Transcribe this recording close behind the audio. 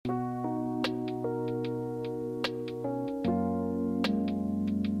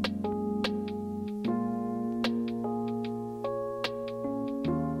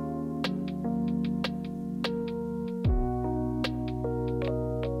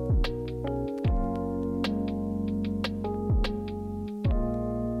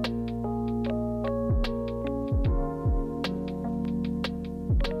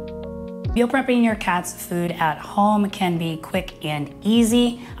Meal prepping your cat's food at home can be quick and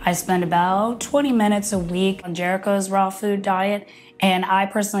easy. I spend about 20 minutes a week on Jericho's raw food diet, and I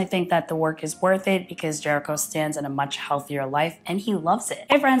personally think that the work is worth it because Jericho stands in a much healthier life and he loves it.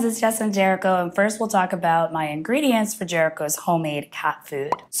 Hey friends, it's Jess and Jericho, and first we'll talk about my ingredients for Jericho's homemade cat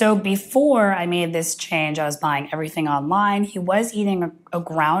food. So before I made this change, I was buying everything online. He was eating a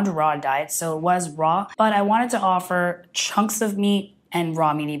ground raw diet, so it was raw, but I wanted to offer chunks of meat and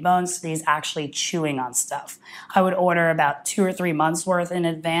raw meaty bones, so he's actually chewing on stuff. I would order about 2 or 3 months worth in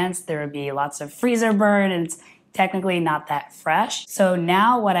advance. There would be lots of freezer burn, and it's technically not that fresh. So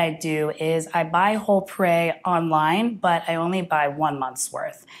now what I do is I buy whole prey online, but I only buy 1 month's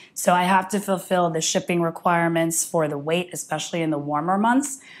worth. So I have to fulfill the shipping requirements for the weight, especially in the warmer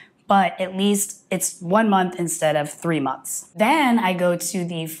months, but at least it's 1 month instead of 3 months. Then I go to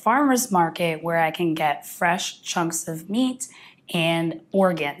the farmer's market where I can get fresh chunks of meat and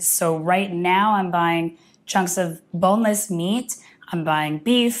organs. So right now I'm buying chunks of boneless meat. I'm buying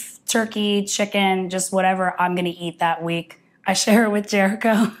beef, turkey, chicken, just whatever I'm gonna eat that week. I share it with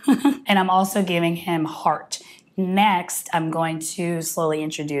Jericho. And I'm also giving him heart. Next, I'm going to slowly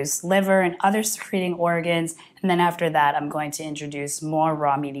introduce liver and other secreting organs. And then after that, I'm going to introduce more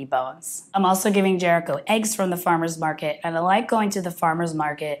raw meaty bones. I'm also giving Jericho eggs from the farmer's market. And I like going to the farmer's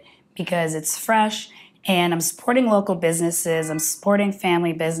market because it's fresh and I'm supporting local businesses. I'm supporting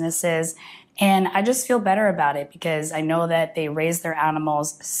family businesses. And I just feel better about it because I know that they raise their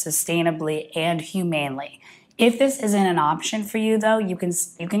animals sustainably and humanely. If this isn't an option for you though, you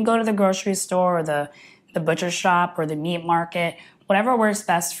can go to the grocery store or the butcher shop or the meat market, whatever works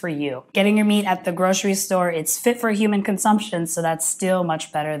best for you. Getting your meat at the grocery store, it's fit for human consumption, so that's still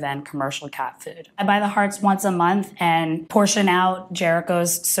much better than commercial cat food. I buy the hearts once a month and portion out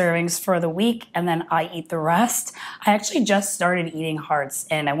Jericho's servings for the week, and then I eat the rest. I actually just started eating hearts,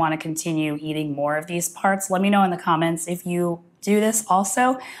 and I want to continue eating more of these parts. Let me know in the comments if you do this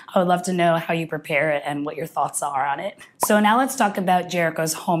also. I would love to know how you prepare it and what your thoughts are on it. So now let's talk about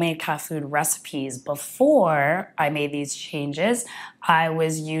Jericho's homemade cat food recipes. Before I made these changes, I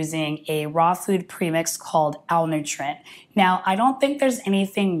was using a raw food premix called Al-Nutrient. Now, I don't think there's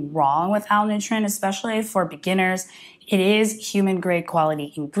anything wrong with Al-Nutrient, especially for beginners. It is human grade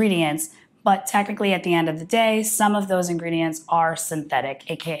quality ingredients, but technically at the end of the day, some of those ingredients are synthetic,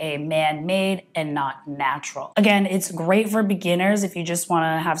 aka man-made and not natural. Again, it's great for beginners if you just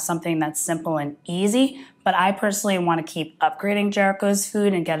wanna have something that's simple and easy, but I personally wanna keep upgrading Jericho's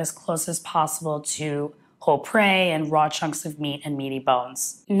food and get as close as possible to whole prey and raw chunks of meat and meaty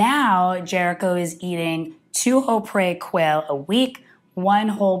bones. Now, Jericho is eating 2 whole prey quail a week, 1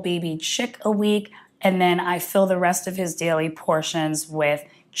 whole baby chick a week, and then I fill the rest of his daily portions with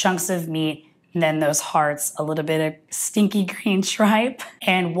chunks of meat, and then those hearts, a little bit of stinky green tripe,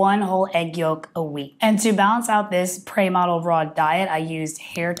 and 1 whole egg yolk a week. And to balance out this prey model raw diet, I used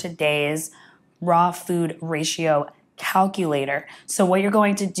Hair Today's raw food ratio calculator. So what you're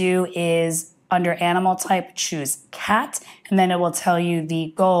going to do is under animal type, choose cat, and then it will tell you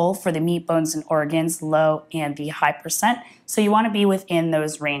the goal for the meat, bones, and organs, low and the high percent. So you want to be within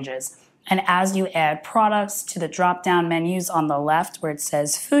those ranges. And as you add products to the drop-down menus on the left where it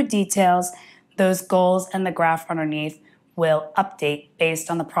says food details, those goals and the graph underneath will update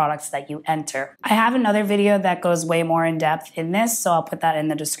based on the products that you enter. I have another video that goes way more in depth in this, so I'll put that in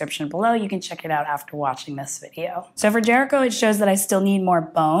the description below. You can check it out after watching this video. So for Jericho, it shows that I still need more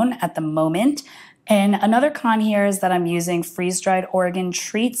bone at the moment. And another con here is that I'm using freeze-dried organ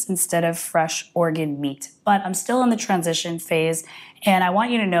treats instead of fresh organ meat. But I'm still in the transition phase, and I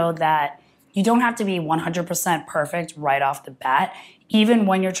want you to know that you don't have to be 100% perfect right off the bat. Even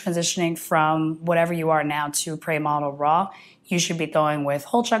when you're transitioning from whatever you are now to prey model raw, you should be going with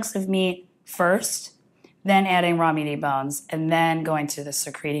whole chunks of meat first, then adding raw meaty bones, and then going to the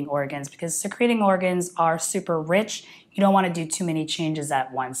secreting organs, because secreting organs are super rich. You don't want to do too many changes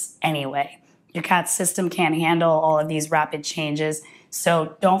at once anyway. Your cat's system can't handle all of these rapid changes,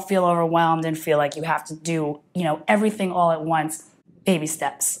 so don't feel overwhelmed and feel like you have to do, everything all at once. Baby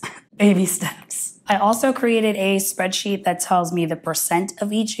steps. Baby steps. I also created a spreadsheet that tells me the percent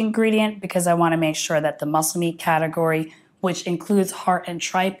of each ingredient because I want to make sure that the muscle meat category, which includes heart and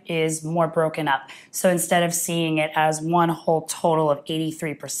tripe, is more broken up. So instead of seeing it as one whole total of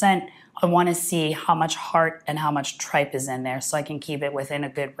 83%, I want to see how much heart and how much tripe is in there so I can keep it within a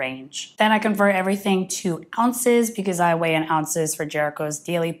good range. Then I convert everything to ounces because I weigh in ounces for Jericho's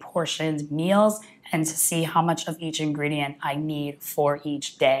daily portioned meals and to see how much of each ingredient I need for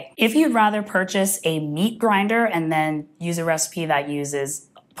each day. If you'd rather purchase a meat grinder and then use a recipe that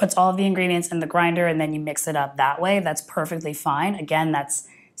puts all of the ingredients in the grinder and then you mix it up that way, that's perfectly fine. Again, that's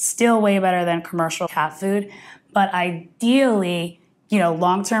Still way better than commercial cat food. But ideally,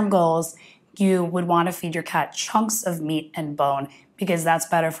 long-term goals, you would want to feed your cat chunks of meat and bone because that's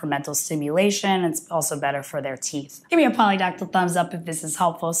better for mental stimulation and it's also better for their teeth. Give me a polydactyl thumbs up if this is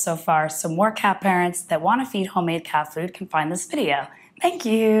helpful so far so more cat parents that want to feed homemade cat food can find this video. Thank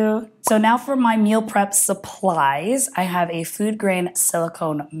you. So now for my meal prep supplies, I have a food grain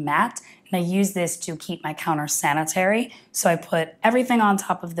silicone mat. And I use this to keep my counter sanitary. So I put everything on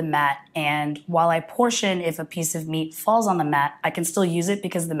top of the mat, and while I portion, if a piece of meat falls on the mat, I can still use it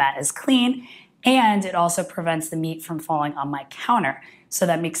because the mat is clean, and it also prevents the meat from falling on my counter. So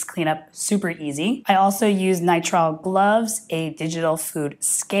that makes cleanup super easy. I also use nitrile gloves, a digital food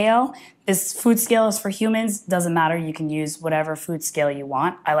scale. This food scale is for humans, doesn't matter, you can use whatever food scale you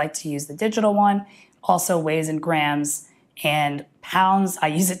want. I like to use the digital one, also weighs in grams and pounds. I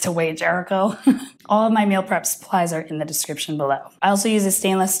use it to weigh Jericho. All of my meal prep supplies are in the description below. I also use a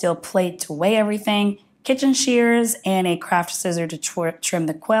stainless steel plate to weigh everything, kitchen shears, and a craft scissor to trim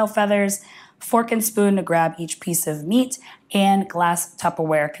the quail feathers, fork and spoon to grab each piece of meat, and glass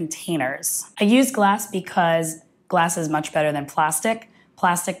Tupperware containers. I use glass because glass is much better than plastic.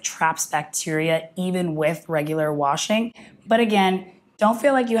 Plastic traps bacteria even with regular washing. But again, don't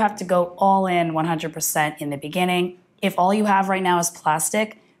feel like you have to go all in 100% in the beginning. If all you have right now is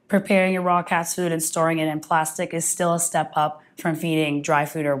plastic, preparing your raw cat's food and storing it in plastic is still a step up from feeding dry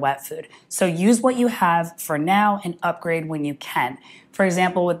food or wet food. So use what you have for now and upgrade when you can. For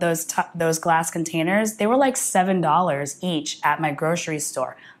example, with those glass containers, they were like $7 each at my grocery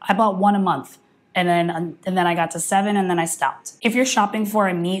store. I bought one a month. And then I got to 7 and then I stopped. If you're shopping for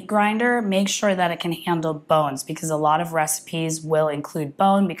a meat grinder, make sure that it can handle bones because a lot of recipes will include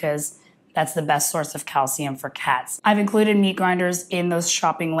bone because that's the best source of calcium for cats. I've included meat grinders in those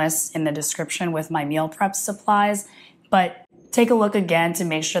shopping lists in the description with my meal prep supplies, but take a look again to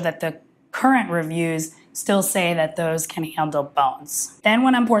make sure that the current reviews still say that those can handle bones. Then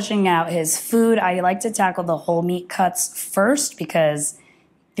when I'm portioning out his food, I like to tackle the whole meat cuts first because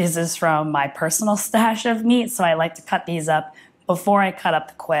this is from my personal stash of meat, so I like to cut these up before I cut up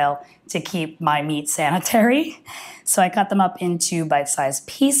the quail to keep my meat sanitary. So I cut them up into bite-sized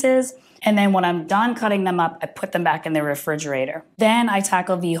pieces. And then when I'm done cutting them up, I put them back in the refrigerator. Then I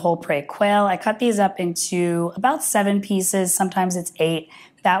tackle the whole prey quail. I cut these up into about 7 pieces, sometimes it's 8.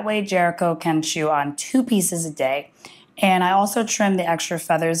 That way Jericho can chew on 2 pieces a day. And I also trim the extra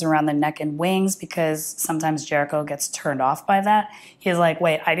feathers around the neck and wings because sometimes Jericho gets turned off by that. He's like,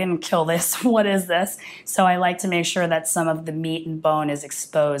 wait, I didn't kill this. What is this? So I like to make sure that some of the meat and bone is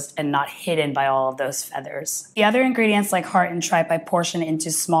exposed and not hidden by all of those feathers. The other ingredients like heart and tripe I portion into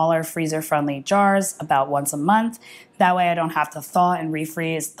smaller freezer-friendly jars about once a month. That way I don't have to thaw and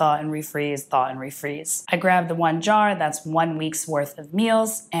refreeze, thaw and refreeze, thaw and refreeze. I grab the 1 jar, that's 1 week's worth of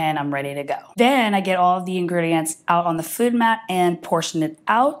meals, and I'm ready to go. Then I get all of the ingredients out on the food mat and portion it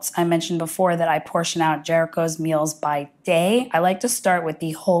out. I mentioned before that I portion out Jericho's meals by day. I like to start with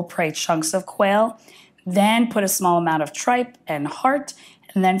the whole prey chunks of quail, then put a small amount of tripe and heart,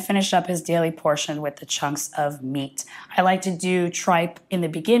 and then finish up his daily portion with the chunks of meat. I like to do tripe in the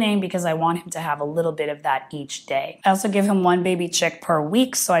beginning because I want him to have a little bit of that each day. I also give him 1 baby chick per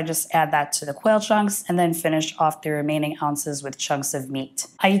week, so I just add that to the quail chunks and then finish off the remaining ounces with chunks of meat.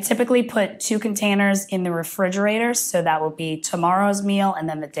 I typically put 2 containers in the refrigerator, so that will be tomorrow's meal and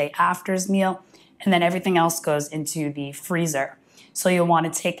then the day after's meal, and then everything else goes into the freezer. So you'll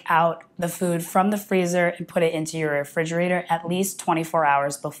want to take out the food from the freezer and put it into your refrigerator at least 24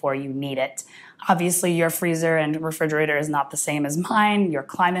 hours before you need it. Obviously, your freezer and refrigerator is not the same as mine. Your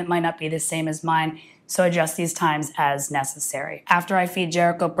climate might not be the same as mine. So adjust these times as necessary. After I feed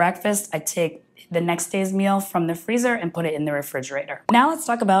Jericho breakfast, I take the next day's meal from the freezer and put it in the refrigerator. Now let's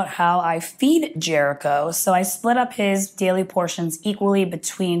talk about how I feed Jericho. So I split up his daily portions equally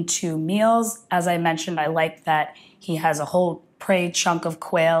between 2 meals. As I mentioned, I like that he has a whole prey chunk of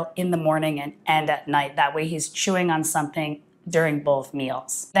quail in the morning and at night. That way he's chewing on something during both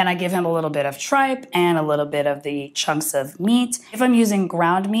meals. Then I give him a little bit of tripe and a little bit of the chunks of meat. If I'm using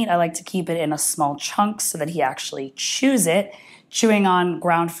ground meat, I like to keep it in a small chunk so that he actually chews it. Chewing on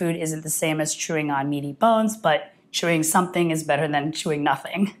ground food isn't the same as chewing on meaty bones, but chewing something is better than chewing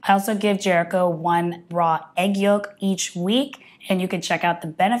nothing. I also give Jericho 1 raw egg yolk each week, and you can check out the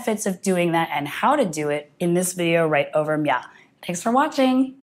benefits of doing that and how to do it in this video right over Mya. Thanks for watching.